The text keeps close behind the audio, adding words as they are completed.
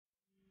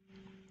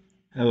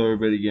Hello,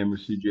 everybody. Gamer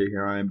CJ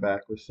here. I am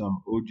back with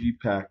some OG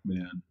Pac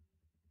Man.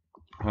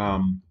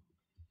 Um,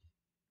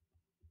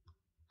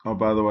 oh,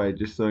 by the way,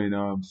 just so you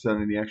know, I'm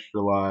setting the extra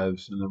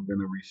lives, and I'm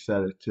gonna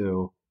reset it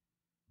too.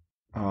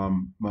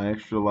 My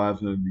extra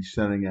lives I'm gonna be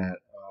setting at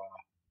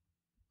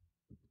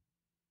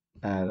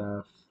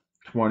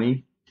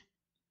 20,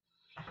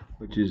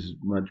 which is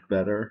much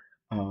better.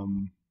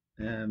 And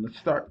let's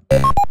start.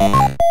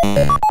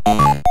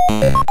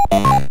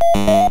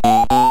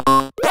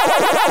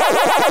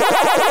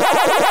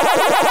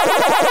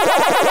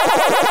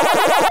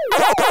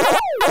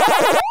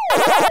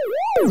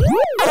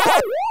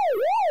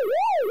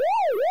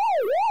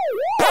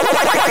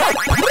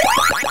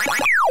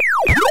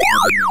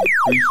 Having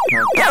increased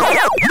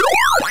concentration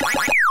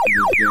in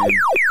this game.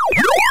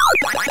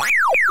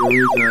 The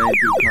reason I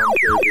do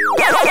commentary videos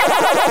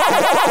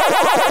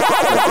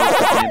is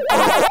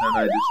then I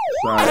just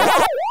decide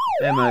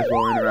I might as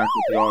well interact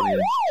with the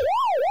audience.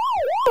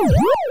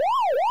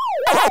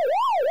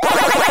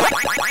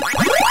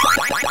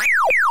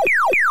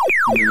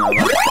 And then I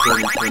like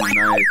recording for the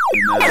night,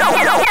 and then I'm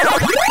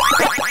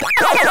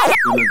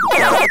gonna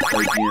decide to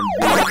play DMZ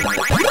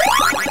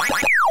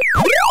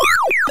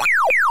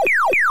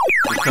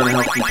This kind of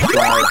helps me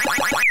strive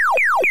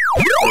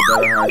for a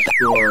better high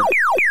score.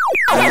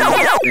 I don't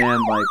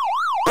understand like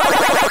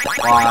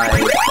why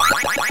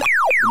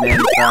the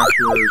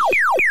manufacturers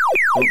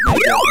don't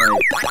make it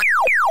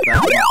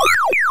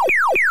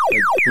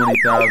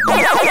like that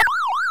much, like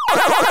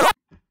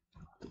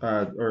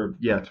 20,000, or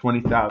yeah,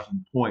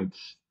 20,000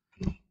 points.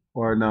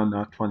 Or no,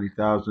 not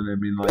 20,000. I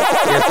mean like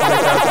yeah,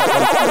 20,000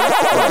 points.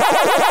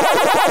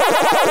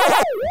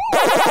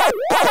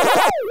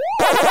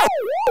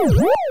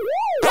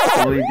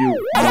 I really do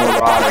more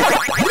rides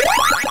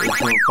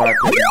based on the fact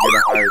that you get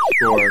a higher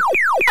score.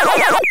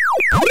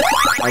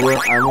 I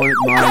wouldn't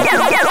mind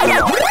doing a free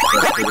ride, but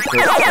for the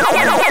purpose of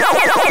playing,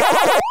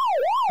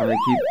 I'm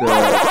gonna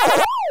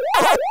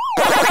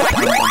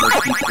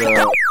keep the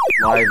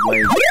live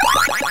length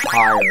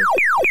higher.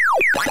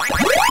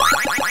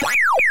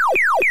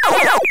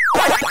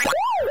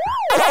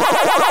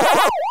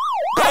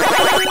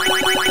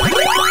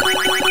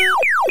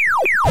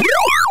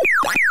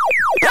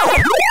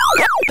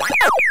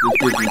 This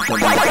gives me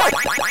something to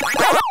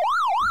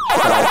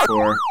strive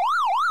for.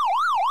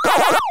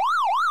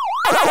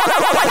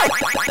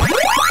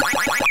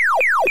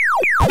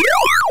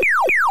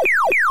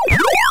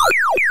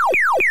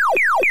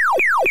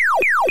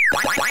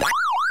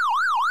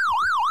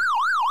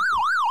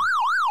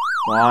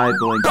 Why,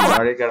 Blinky?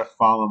 Why do you gotta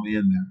follow me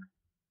in there?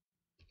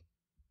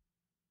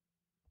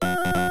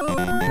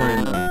 I'm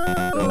turning the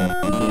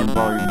game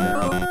volume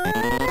down.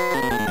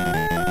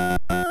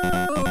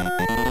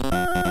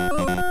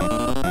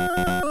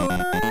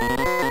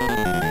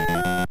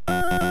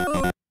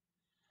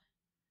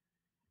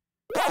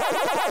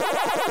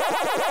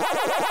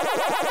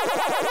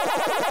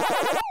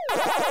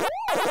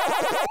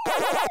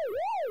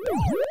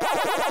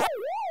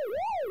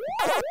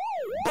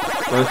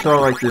 So I saw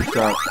like this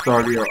start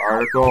of your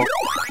article.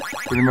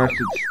 Pretty much it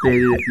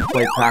stated if you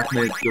play Pac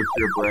Man, it's good for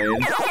your brain.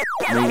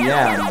 I mean,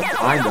 yeah, I mean,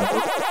 kind of.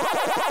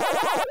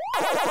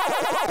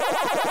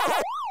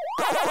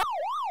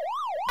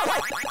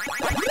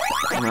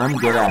 I mean, I'm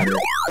good at it.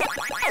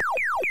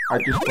 I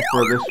just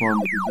prefer this one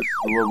because this is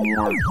a little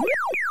more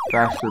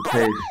faster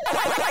paced.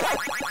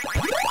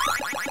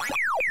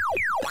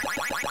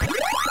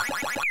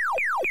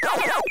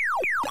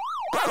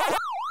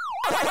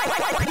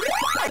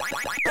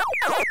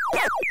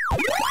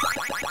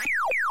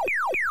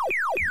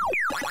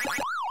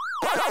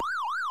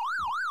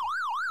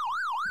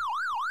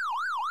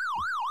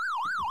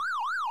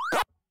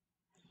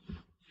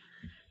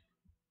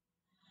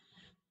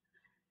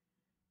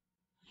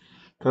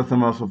 Plus,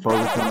 I'm also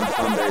focused on the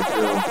Sunday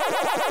too.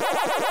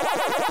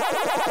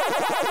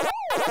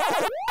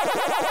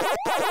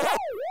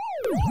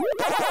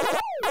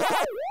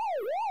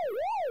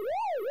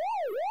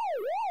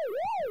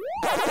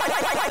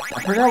 I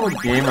forgot what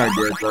game I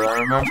did, but I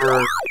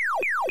remember.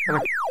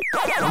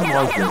 When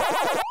was it?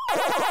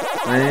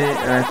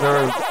 And I thought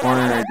it was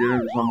funny, and I did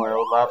it on my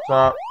old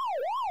laptop,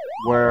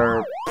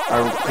 where I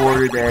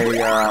recorded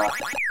a.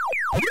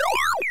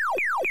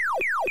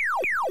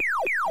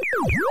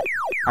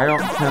 I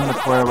don't tend to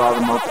play a lot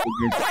of multiple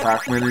games of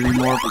Pac Man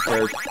anymore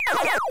because,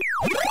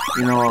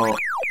 you know,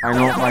 I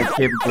know what my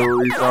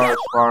capabilities are as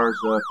far as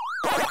a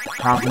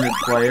competent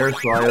player,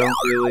 so I don't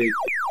really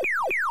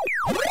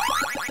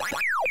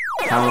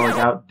kind of like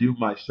outdo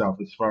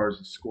myself as far as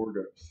the score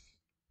goes.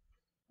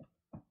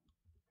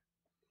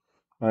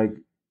 Like,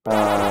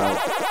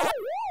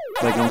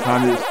 like I'm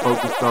kind of just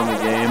focused on the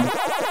game.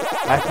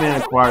 Pac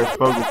Man requires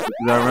focus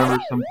because I remember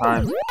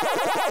sometimes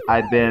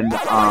I'd been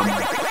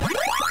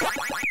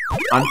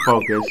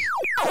unfocused.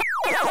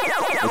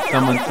 If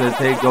someone says,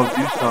 hey, go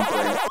do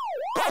something,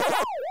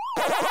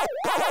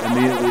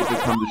 immediately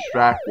become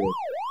distracted.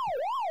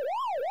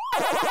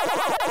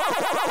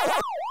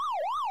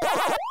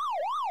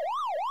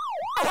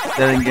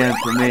 Then again,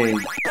 for me,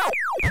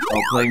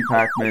 playing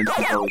Pac Man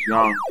since I was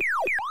young,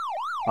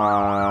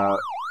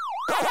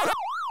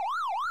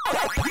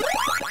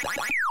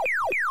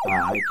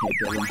 I can't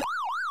get him.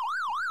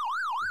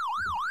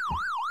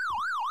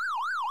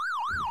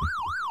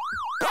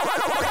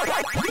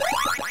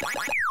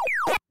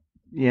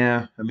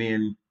 Yeah, I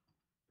mean,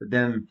 but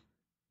then,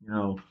 you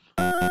know,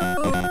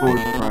 my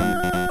score's trying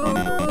to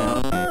go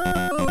down.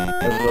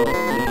 As well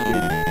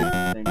initiated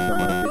things on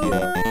my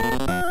video.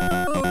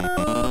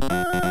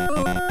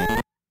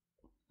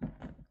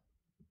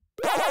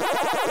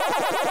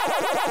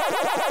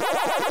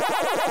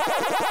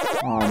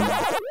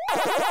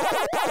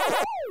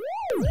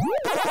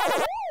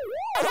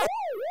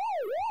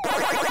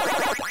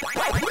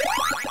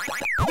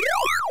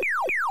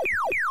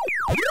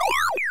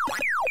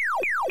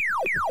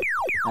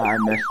 I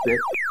missed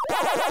it.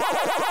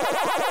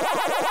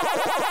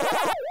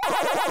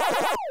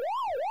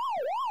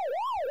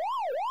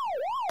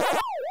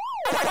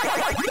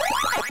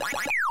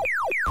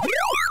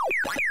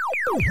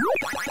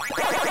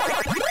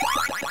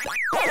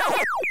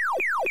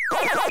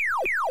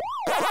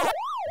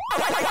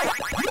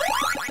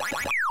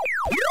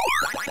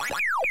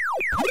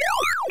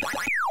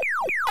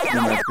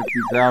 I'm at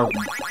 50,000.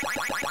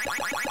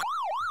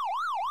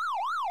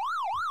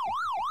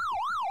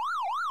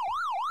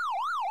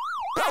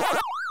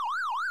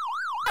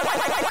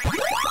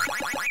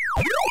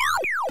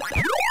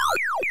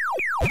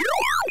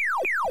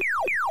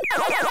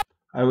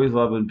 I always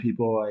love when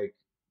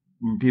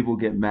people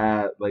get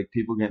mad, like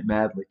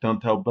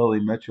don't tell Billy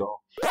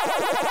Mitchell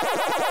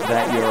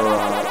that you're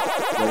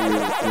doing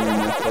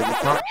this. Like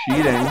it's not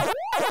cheating.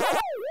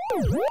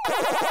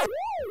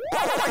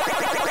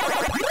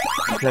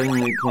 I'm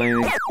technically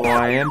playing. Well,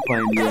 I am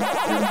playing the game.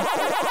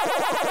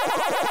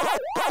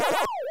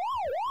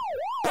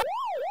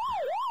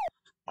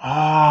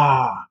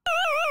 I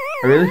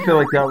really feel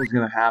like that was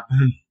gonna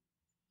happen.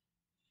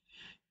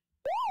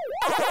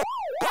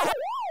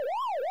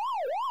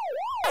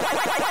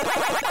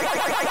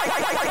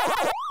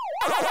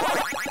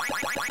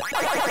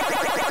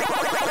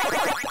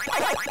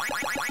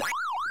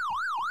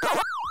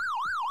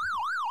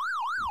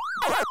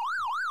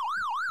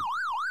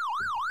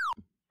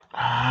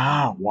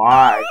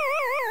 Why?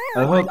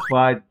 I thought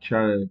Clyde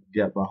tried to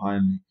get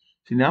behind me.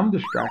 See, now I'm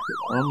distracted.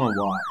 I don't know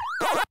why.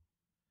 I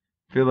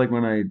feel like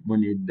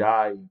when you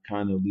die, you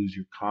kind of lose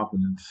your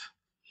confidence.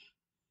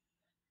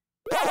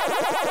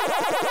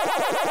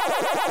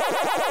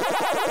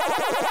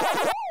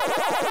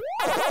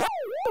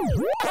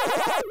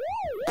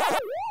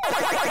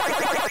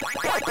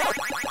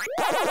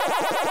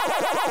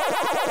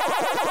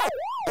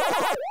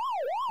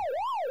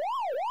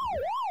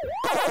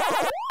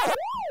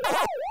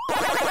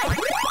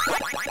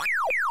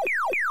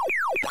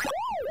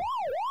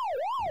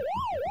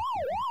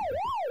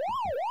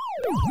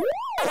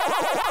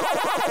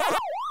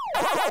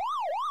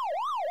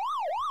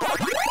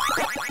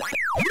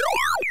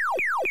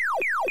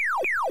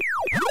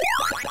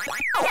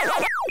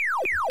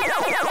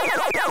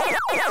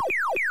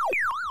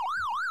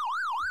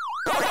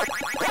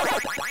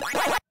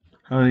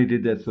 I only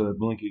did that so that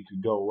Blinky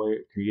could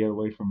get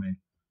away from me.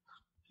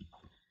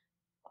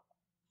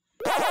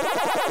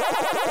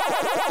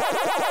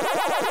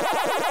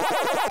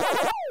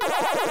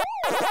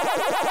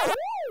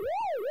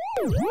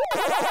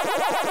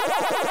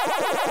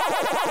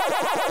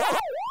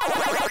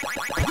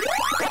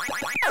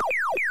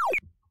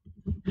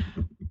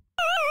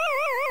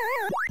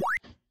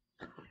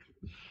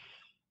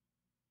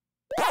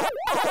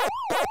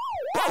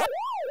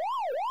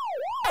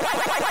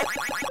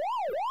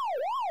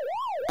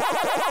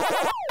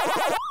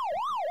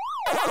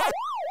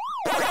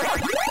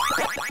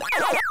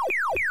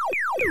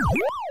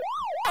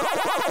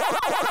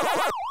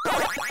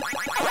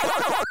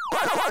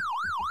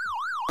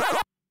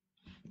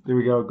 There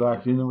we go,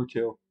 Galaxy number 2.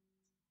 You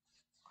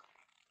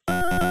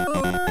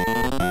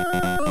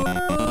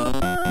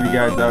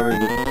guys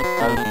obviously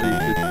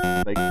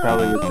should,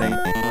 probably would think,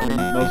 I mean,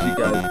 most of you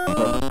guys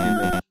probably seen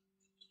this.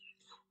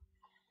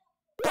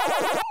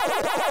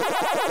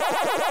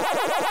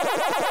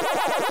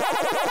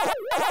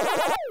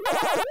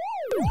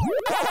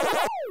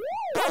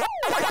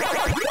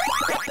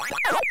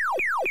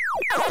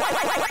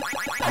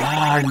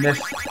 I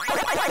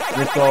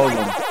missed all of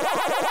them.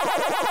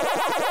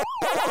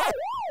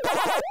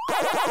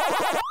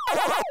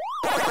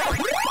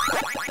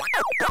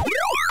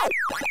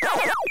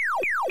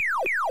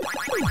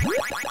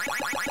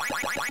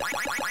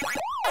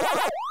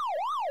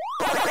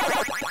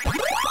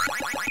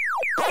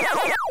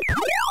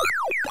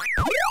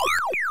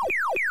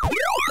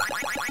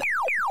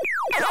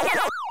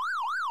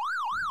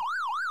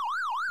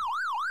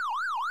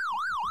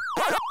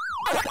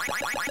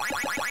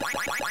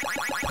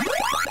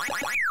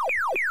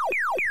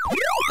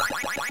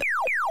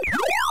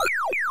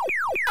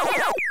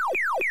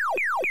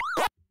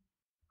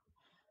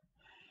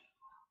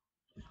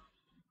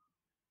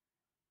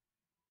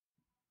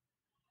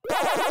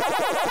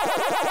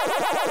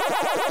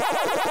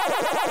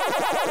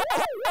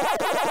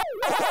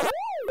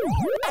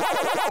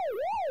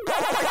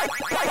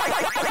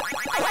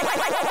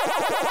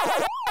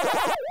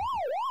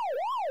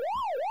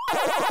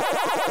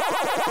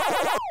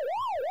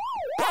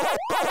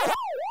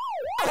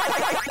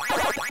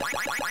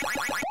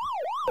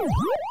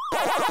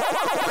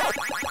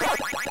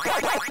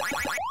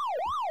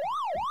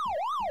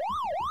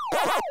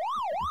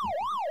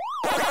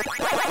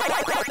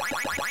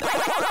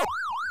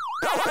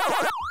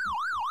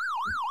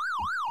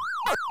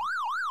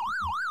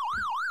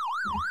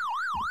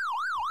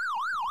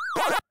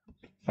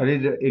 I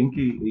need to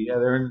Inky. Yeah,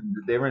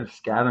 they were in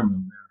scatter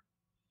mode.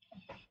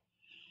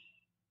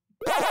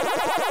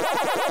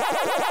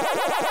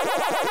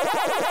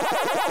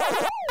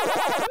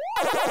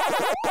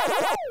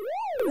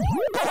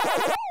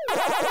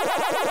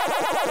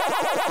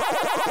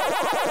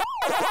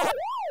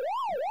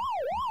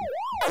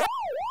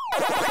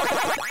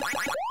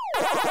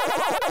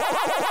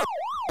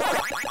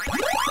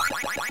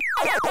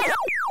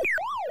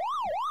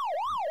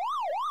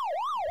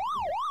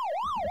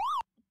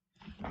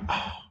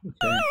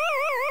 Okay.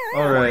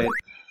 All right.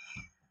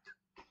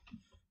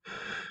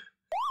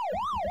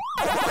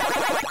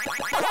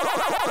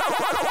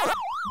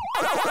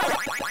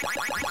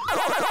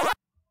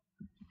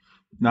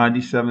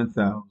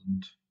 $97,000.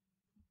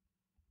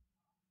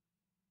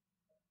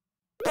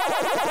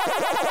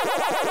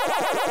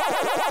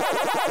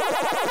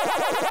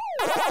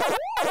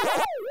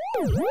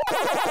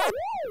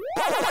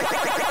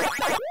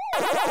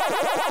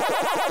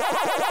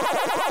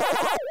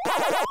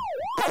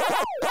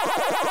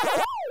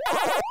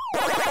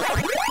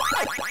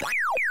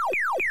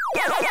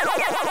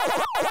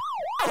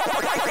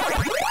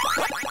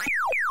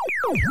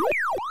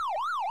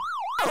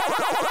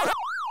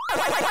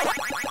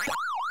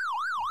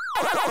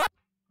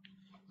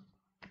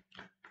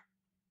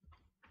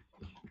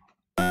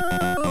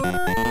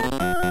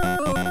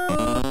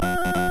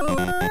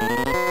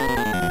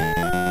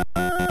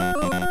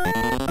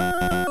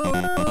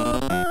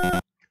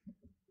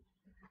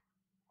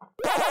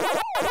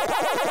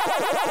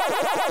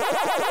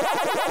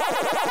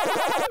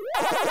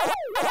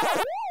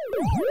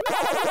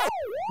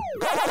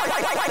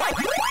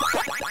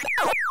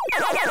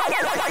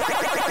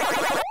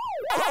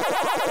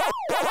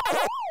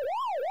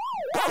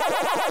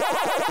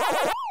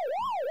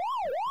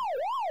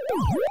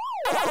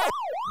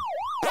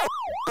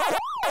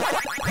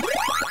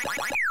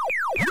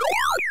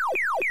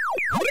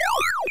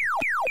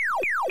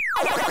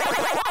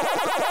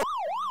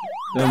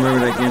 I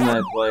remember that game that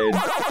I played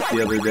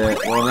the other day.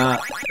 Well, not.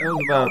 It was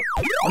about.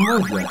 When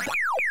was that?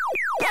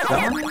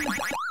 That one?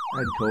 I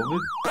had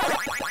COVID.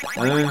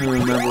 I don't even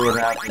remember what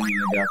happened when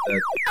I got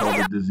that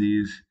COVID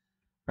disease.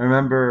 I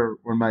remember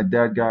when my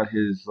dad got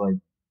his like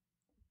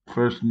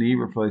first knee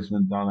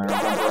replacement done. I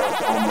remember I was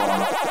home a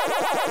lot.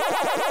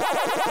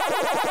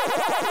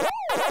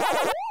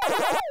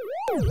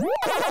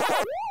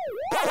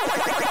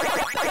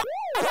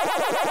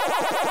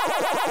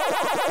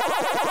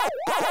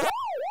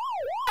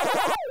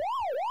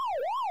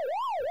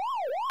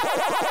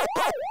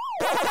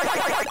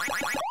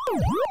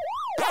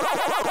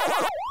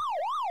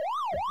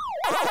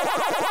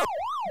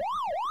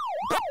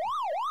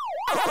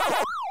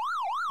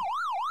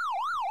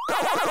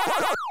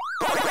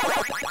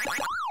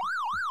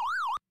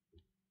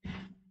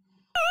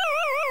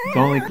 It's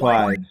only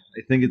Clyde.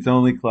 I think it's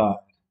only Clyde.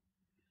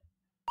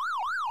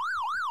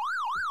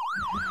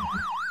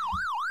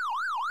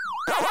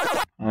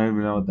 I don't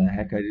even know what the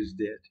heck I just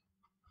did.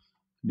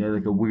 Made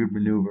like a weird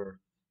maneuver.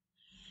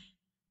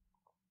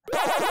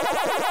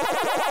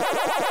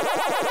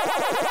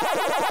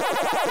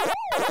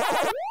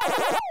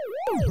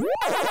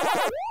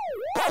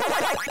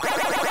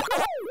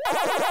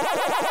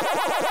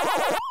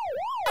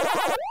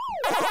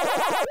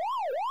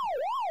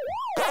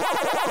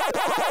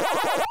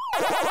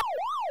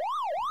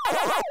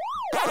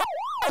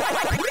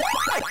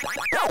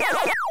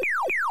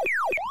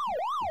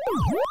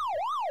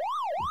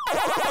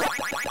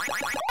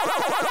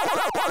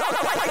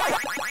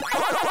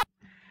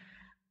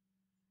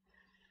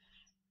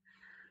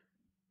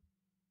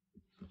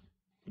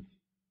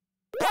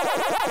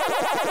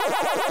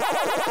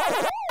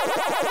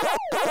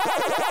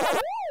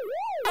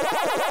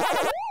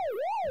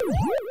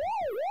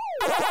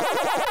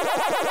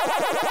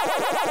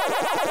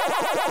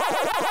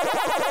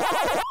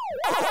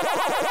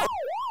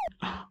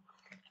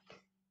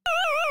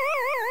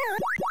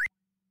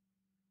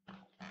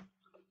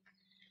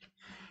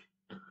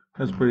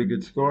 That's a pretty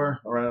good score.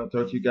 All right, I'll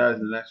talk to you guys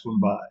in the next one.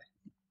 Bye.